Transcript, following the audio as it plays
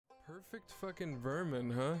Perfect fucking vermin,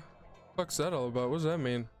 huh? Fuck's that all about? What does that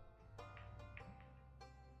mean?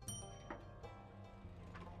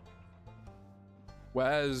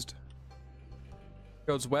 WASD.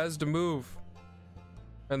 Yo, it's WASD to move.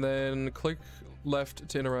 And then click left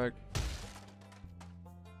to interact.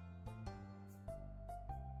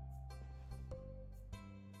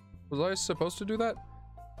 Was I supposed to do that?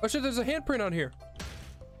 Oh shit, there's a handprint on here.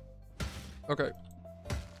 Okay.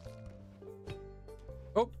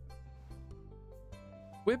 Oh.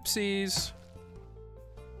 Whoopsies.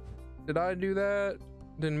 Did I do that?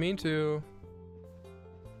 Didn't mean to.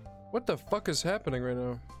 What the fuck is happening right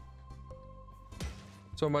now?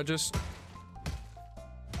 So am I just...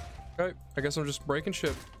 Okay, I guess I'm just breaking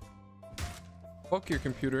shit. Fuck your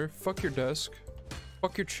computer. Fuck your desk.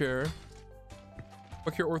 Fuck your chair.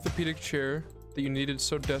 Fuck your orthopedic chair that you needed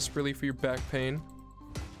so desperately for your back pain.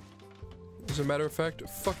 As a matter of fact,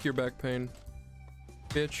 fuck your back pain.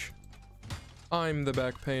 Bitch. I'm the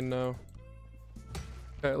back pain now.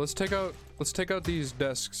 Okay, let's take out these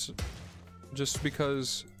desks. Just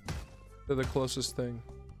because they're the closest thing.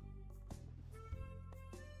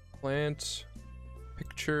 Plant.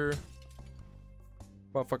 Picture.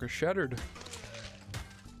 Motherfucker shattered.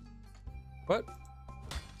 What?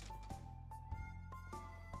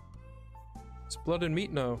 It's blood and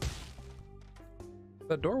meat now.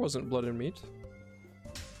 That door wasn't blood and meat.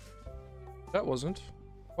 That wasn't.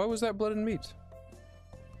 Why was that blood and meat?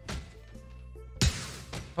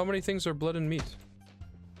 How many things are blood and meat?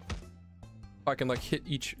 I can like hit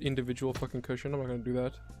each individual fucking cushion. I'm not gonna do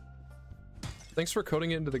that. Thanks for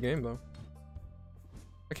coding it into the game though.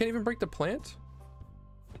 I can't even break the plant?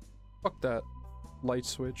 Fuck that. Light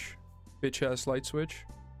switch. Bitch ass light switch.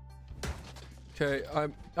 Okay, I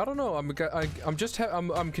don't know.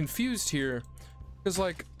 I'm confused here. Cause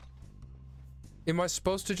like, am I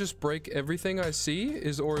supposed to just break everything I see?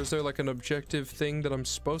 Or is there like an objective thing that I'm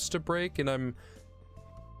supposed to break and I'm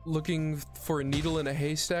looking for a needle in a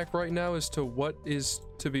haystack right now as to what is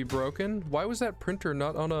to be broken? Why was that printer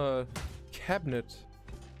not on a cabinet?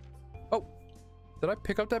 Oh, did I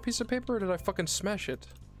pick up that piece of paper or did I fucking smash it?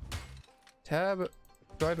 Tab,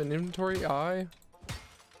 do I have an inventory? I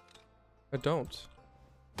don't.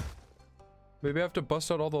 Maybe I have to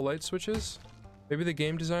bust out all the light switches? Maybe the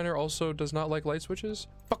game designer also does not like light switches?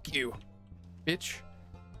 Fuck you, bitch.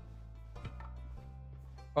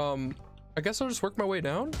 I guess I'll just work my way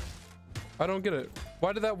down? I don't get it.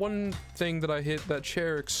 Why did that one thing that I hit, that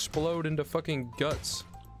chair, explode into fucking guts?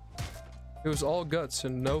 It was all guts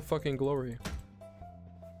and no fucking glory.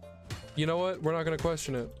 You know what? We're not gonna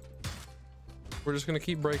question it. We're just gonna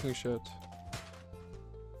keep breaking shit.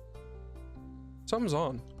 Something's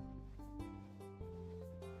on.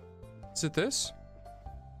 Is it this?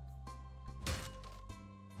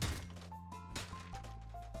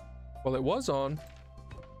 Well, it was on.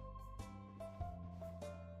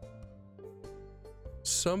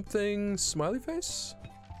 Something smiley face?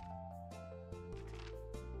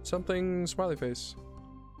 Something smiley face.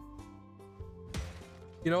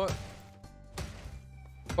 You know what?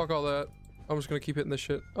 Fuck all that. I'm just gonna keep hitting this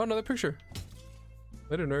shit. Oh, another picture.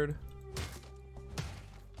 Later, nerd.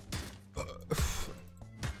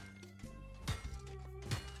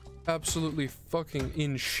 Absolutely fucking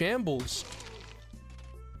in shambles.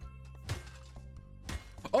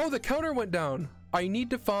 Oh, the counter went down. I need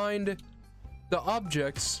to find the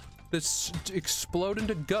objects that explode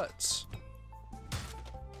into guts.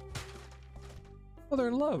 Oh, they're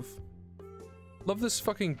in love. Love this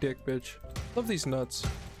fucking dick, bitch. Love these nuts.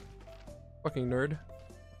 Fucking nerd.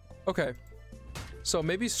 Okay. So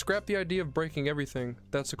maybe scrap the idea of breaking everything.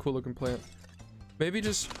 That's a cool looking plant. Maybe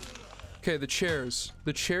just... Okay, the chairs.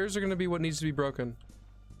 The chairs are gonna be what needs to be broken.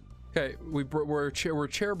 Okay, we're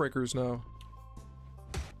chair breakers now.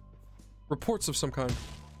 Reports of some kind.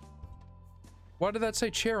 Why did that say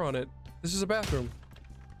chair on it? This is a bathroom.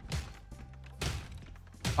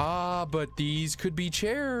 Ah, but these could be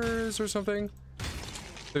chairs or something.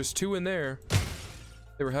 There's two in there.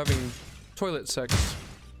 They were having toilet sex.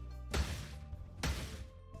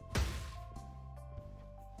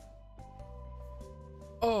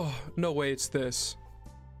 Oh, no way it's this.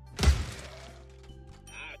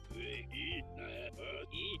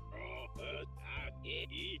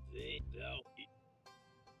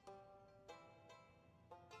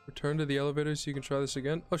 Return to the elevator so you can try this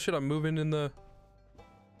again. Oh shit, I'm moving in the...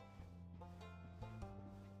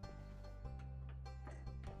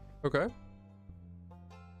 Okay.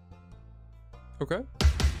 Okay.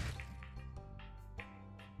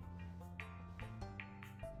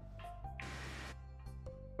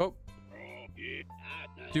 Oh.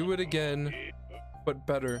 Do it again, but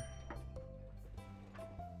better.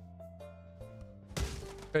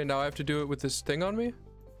 Okay, now I have to do it with this thing on me.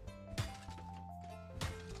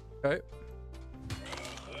 Okay.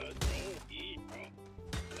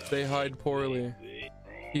 They hide poorly.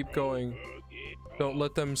 Keep going. Don't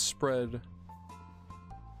let them spread.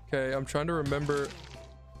 Okay, I'm trying to remember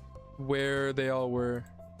where they all were.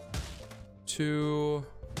 Two...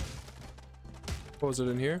 What was it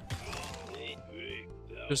in here?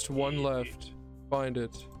 Just one left. Find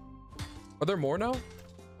it. Are there more now?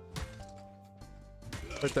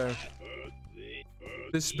 Right there.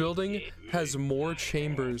 This building has more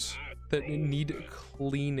chambers that need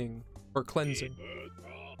cleaning or cleansing.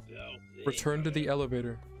 Return to the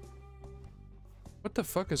elevator. What the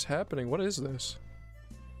fuck is happening? What is this?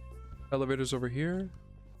 Elevator's over here.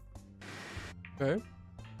 Okay.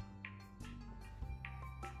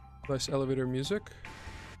 Nice elevator music.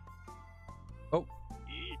 Oh.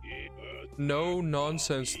 No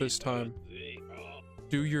nonsense this time.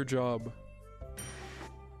 Do your job.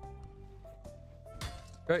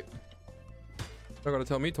 Okay. Not gonna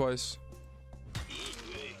tell me twice.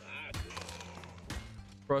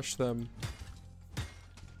 Crush them.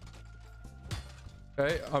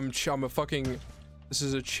 Okay, I'm a fucking... This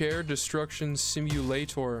is a chair destruction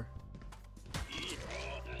simulator.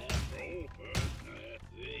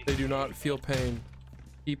 They do not feel pain.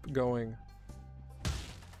 Keep going.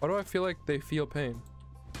 Why do I feel like they feel pain?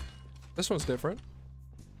 This one's different.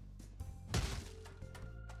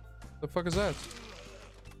 The fuck is that?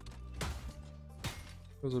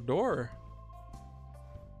 There's a door.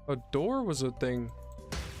 A door was a thing.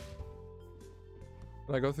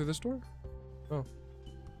 Can I go through this door? Oh.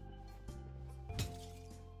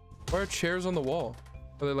 Why are chairs on the wall?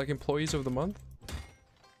 Are they like employees of the month?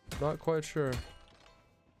 Not quite sure.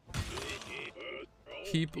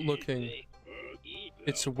 Keep looking.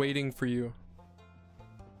 It's waiting for you.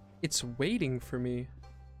 It's waiting for me.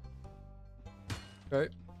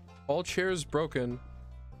 Okay. All chairs broken.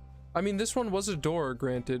 I mean, this one was a door,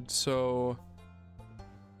 granted, so...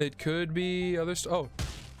 It could be other oh.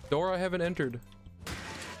 Door I haven't entered.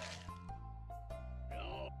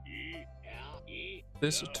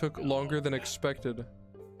 This took longer than expected.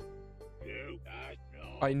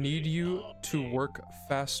 I need you to work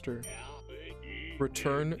faster.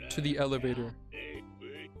 Return to the elevator.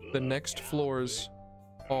 The next floors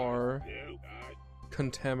are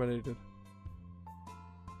contaminated.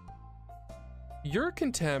 You're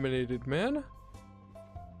contaminated, man.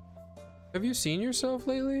 Have you seen yourself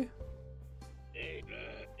lately?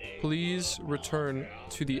 Please return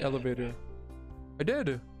to the elevator. I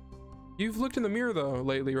did. You've looked in the mirror though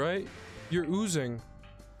lately, right? You're oozing.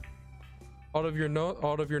 Out of your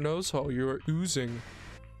nose hole, you're oozing.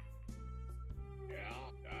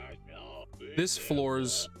 This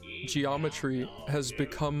floor's geometry has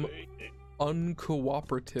become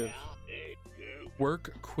uncooperative.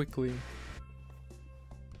 Work quickly.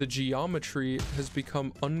 The geometry has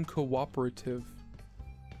become uncooperative.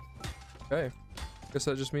 Okay. Guess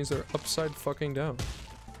that just means they're upside fucking down.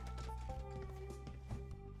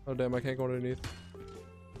 Oh damn, I can't go underneath.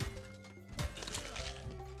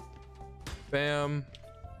 Bam.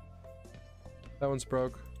 That one's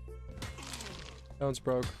broke. That one's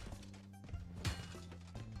broke.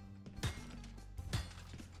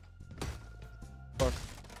 Fuck.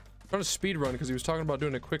 I'm trying to speed run because he was talking about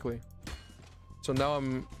doing it quickly. So now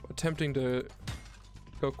I'm attempting to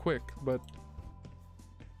go quick, but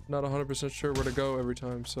not 100% sure where to go every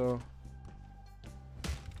time, so...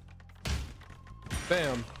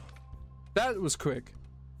 Bam. That was quick.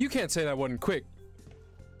 You can't say that wasn't quick.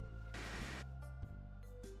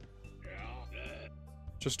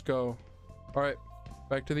 Just go. Alright.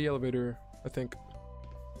 Back to the elevator, I think.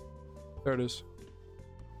 There it is.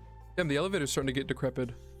 Damn, the elevator's starting to get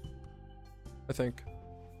decrepit. I think.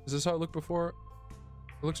 Is this how it looked before?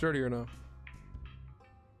 It looks dirtier now.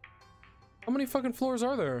 How many fucking floors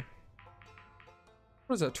are there?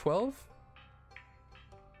 What is that, 12?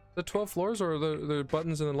 The 12 floors or the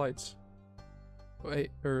buttons and the lights?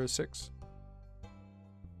 8 or 6?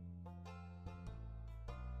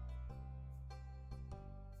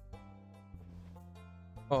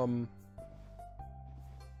 Oh,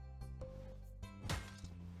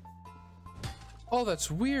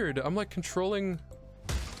 that's weird. I'm like controlling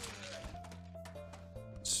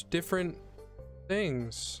different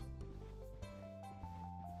things.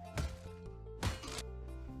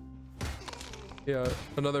 Yeah,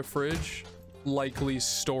 another fridge. Likely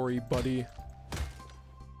story, buddy.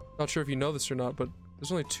 Not sure if you know this or not, but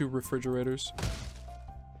there's only 2 refrigerators.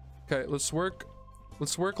 Okay, let's work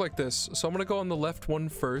like this. So I'm gonna go on the left one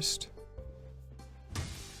first.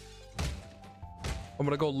 I'm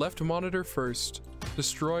gonna go left monitor first.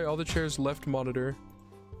 Destroy all the chairs left monitor.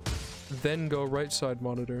 then go right side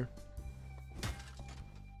monitor.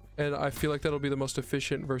 And I feel like that'll be the most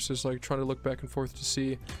efficient versus like trying to look back and forth to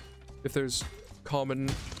see if there's common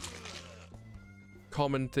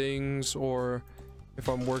things or if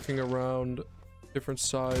I'm working around different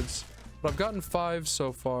sides. But I've gotten 5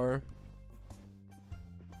 so far.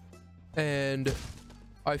 And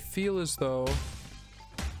I feel as though...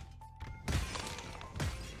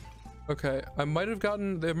 Okay, I might have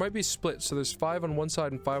gotten... There might be split, so there's 5 on one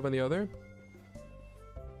side and 5 on the other.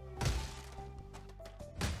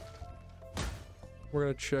 We're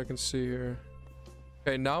gonna check and see here.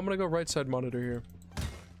 Okay, now I'm gonna go right side monitor here.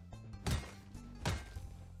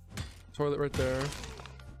 Toilet right there.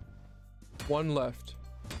 1 left.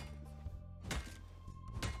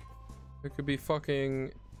 It could be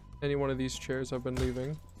fucking any one of these chairs I've been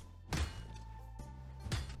leaving.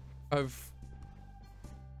 I've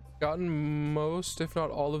gotten most, if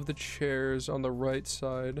not all of the chairs on the right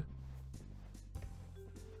side.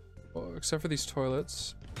 Well, except for these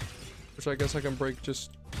toilets. Which I guess I can break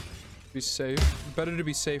just to be safe. Better to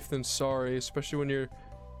be safe than sorry, especially when you're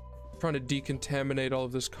trying to decontaminate all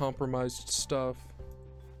of this compromised stuff.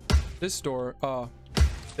 This door,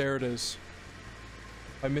 there it is.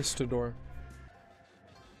 I missed a door.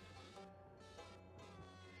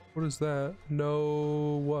 What is that?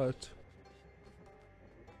 No what?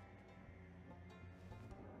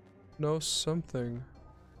 No something.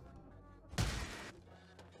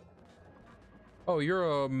 Oh,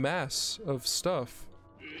 you're a mass of stuff.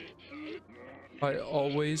 I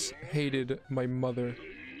always hated my mother.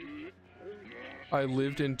 I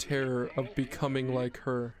lived in terror of becoming like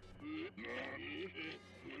her.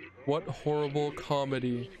 What horrible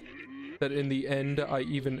comedy that in the end I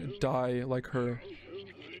even die like her.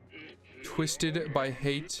 Twisted by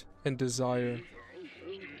hate and desire.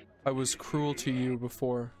 I was cruel to you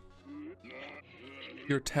before.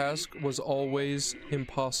 Your task was always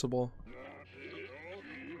impossible.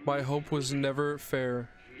 My hope was never fair.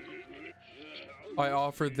 I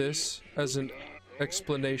offer this as an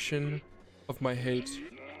explanation of my hate.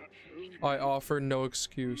 I offer no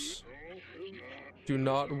excuse. Do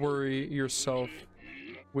not worry yourself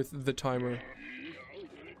with the timer.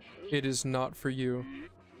 It is not for you.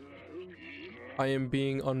 I am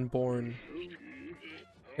being unborn.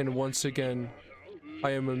 And once again,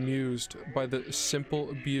 I am amused by the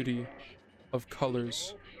simple beauty of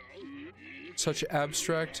colors. Such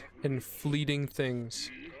abstract and fleeting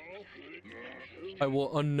things. I will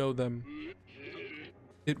unknow them.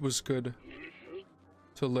 It was good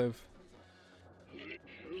to live.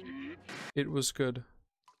 It was good.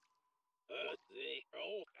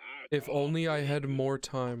 If only I had more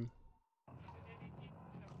time.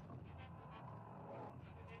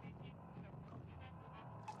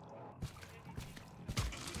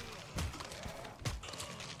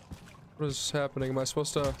 What is happening? Am I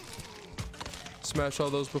supposed to smash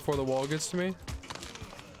all those before the wall gets to me?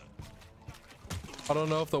 I don't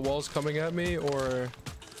know if the wall's coming at me or...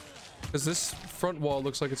 Because this front wall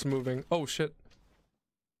looks like it's moving. Oh shit.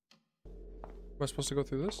 Am I supposed to go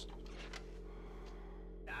through this?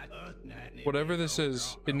 Whatever this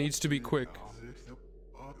is, it needs to be quick.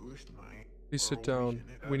 Please sit down.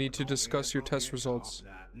 We need to discuss your test results.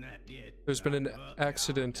 There's been an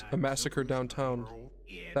accident, a massacre downtown.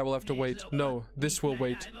 That will have to wait. No, this will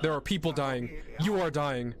wait. There are people dying. You are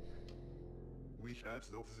dying.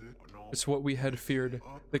 It's what we had feared.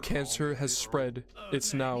 The cancer has spread.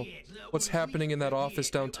 It's now. What's happening in that office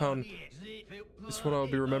downtown? It's what I'll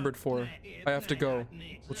be remembered for. I have to go.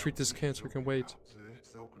 We'll treat this cancer. Can wait.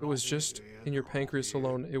 If it was just in your pancreas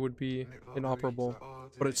alone, it would be inoperable.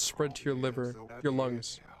 But it's spread to your liver, your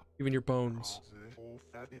lungs, even your bones.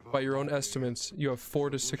 By your own estimates, you have 4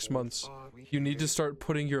 to 6 months. You need to start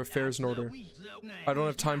putting your affairs in order. I don't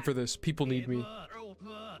have time for this. People need me.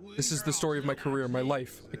 This is the story of my career, my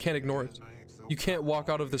life. I can't ignore it. You can't walk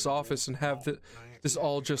out of this office and have this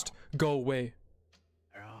all just go away.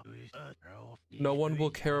 No one will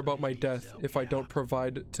care about my death if I don't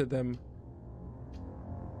provide to them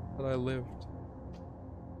that I lived.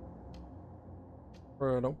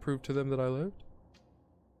 Or I don't prove to them that I lived.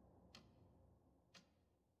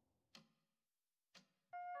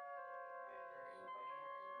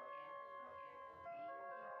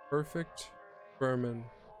 Perfect vermin.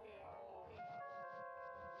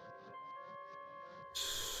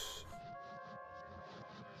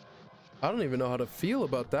 I don't even know how to feel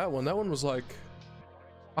about that one. That one was like,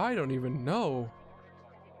 I don't even know.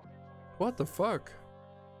 What the fuck?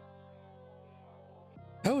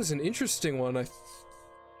 That was an interesting one. I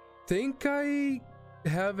think I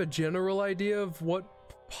have a general idea of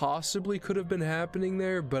what possibly could have been happening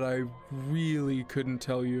there, but I really couldn't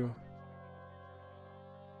tell you.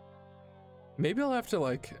 Maybe I'll have to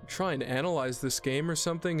like try and analyze this game or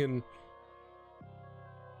something and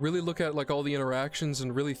really look at like all the interactions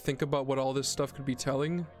and really think about what all this stuff could be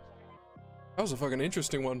telling. That was a fucking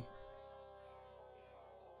interesting one.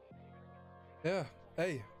 Yeah,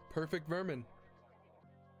 hey, perfect vermin.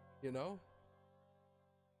 You know?